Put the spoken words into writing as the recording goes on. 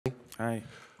Hi.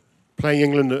 Playing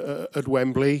England at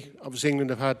Wembley, obviously England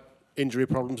have had injury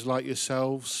problems like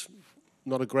yourselves.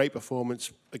 Not a great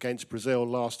performance against Brazil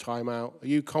last time out. Are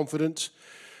you confident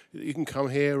that you can come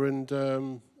here and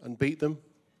beat them?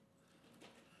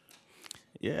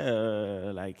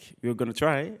 Yeah, like we're gonna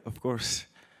try, of course.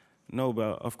 No,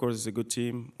 but of course it's a good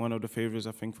team. One of the favorites,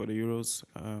 I think, for the Euros.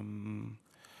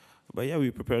 But yeah,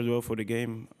 we prepared well for the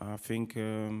game. I think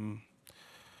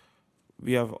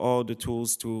we have all the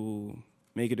tools to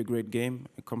make it a great game,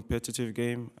 a competitive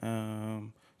game.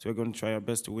 So we're going to try our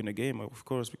best to win the game, of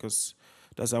course, because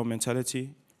that's our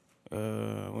mentality.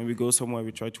 When we go somewhere,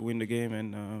 we try to win the game,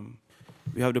 and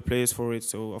we have the players for it.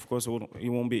 So of course, it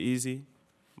won't be easy,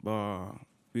 but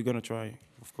we're going to try,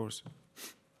 of course.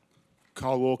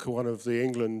 Kyle Walker, one of the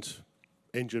England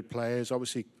injured players.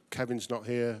 Obviously, Kevin's not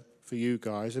here for you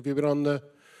guys. Have you been on the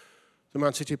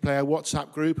Man City player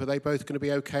WhatsApp group? Are they both going to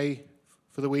be okay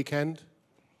for the weekend?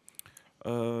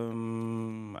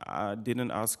 I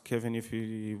didn't ask Kevin if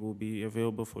he will be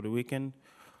available for the weekend.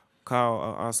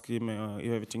 Kyle, I asked him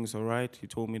if everything's all right. He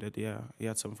told me that, yeah, he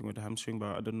had something with the hamstring,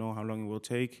 but I don't know how long it will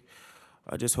take.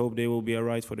 I just hope they will be all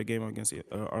right for the game against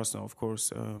Arsenal, of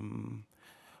course.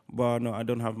 But no, I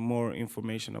don't have more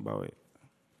information about it.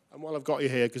 And while I've got you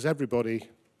here, because everybody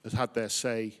has had their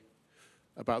say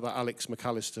about that Alexis Mac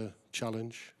Allister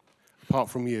challenge, apart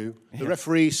from you. The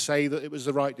referees say that it was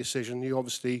the right decision. You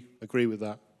obviously agree with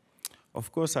that.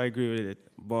 Of course, I agree with it,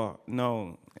 but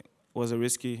no, it was a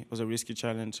risky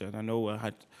challenge, and I know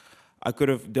I could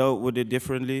have dealt with it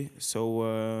differently. So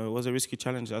it was a risky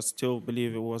challenge. I still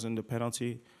believe it wasn't a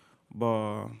penalty,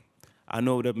 but I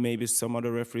know that maybe some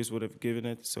other referees would have given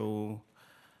it. So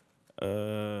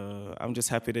I'm just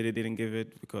happy that they didn't give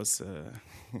it, because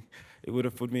it would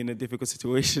have put me in a difficult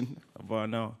situation. But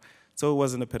no, so it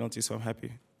wasn't a penalty, so I'm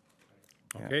happy.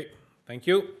 Okay, thank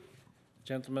you.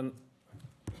 Gentlemen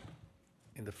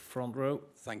in the front row.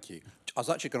 Thank you. I was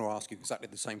actually going to ask you exactly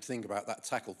the same thing about that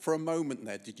tackle. For a moment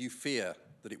there, did you fear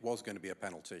that it was going to be a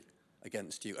penalty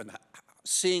against you? And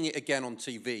seeing it again on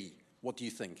TV, what do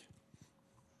you think?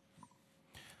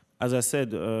 As I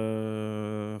said,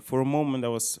 for a moment I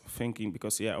was thinking,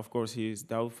 because yeah, of course he's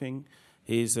doubting,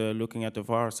 he's looking at the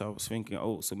VAR, so I was thinking,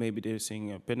 oh, so maybe they're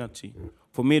seeing a penalty.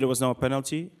 For me, there was no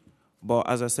penalty, but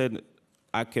as I said,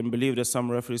 I can believe that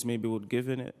some referees maybe would give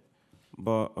it,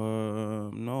 but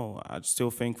no, I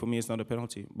still think for me it's not a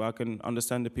penalty. But I can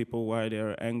understand the people why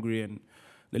they're angry, and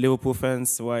the Liverpool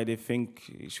fans why they think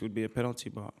it should be a penalty,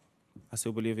 but I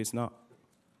still believe it's not.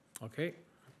 Okay,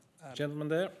 gentleman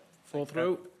there, fourth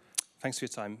row. Thanks for your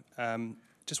time.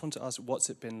 Just want to ask, what's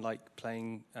it been like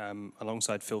playing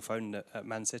alongside Phil Foden at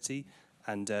Man City?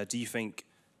 And do you think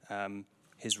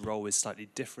his role is slightly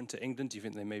different to England? Do you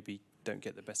think they maybe don't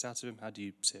get the best out of him? How do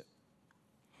you see it?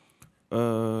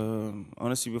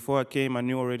 Honestly, before I came, I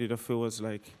knew already that Phil was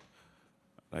like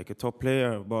a top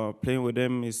player. But playing with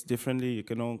him is differently.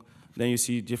 Then you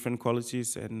see different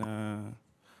qualities, and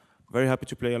very happy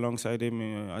to play alongside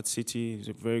him at City. He's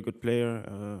a very good player,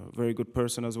 very good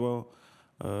person as well.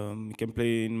 He can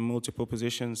play in multiple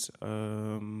positions,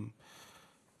 and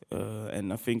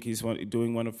I think he's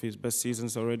doing one of his best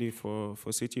seasons already for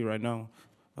City right now.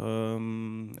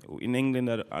 In England,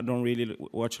 I don't really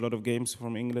watch a lot of games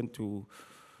from England to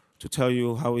tell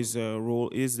you how his role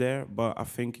is there, but I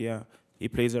think, yeah, he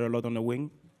plays there a lot on the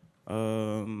wing.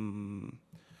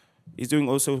 He's doing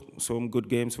also some good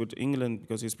games with England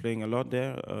because he's playing a lot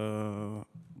there,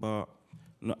 but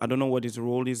I don't know what his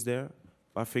role is there.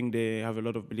 I think they have a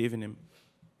lot of belief in him.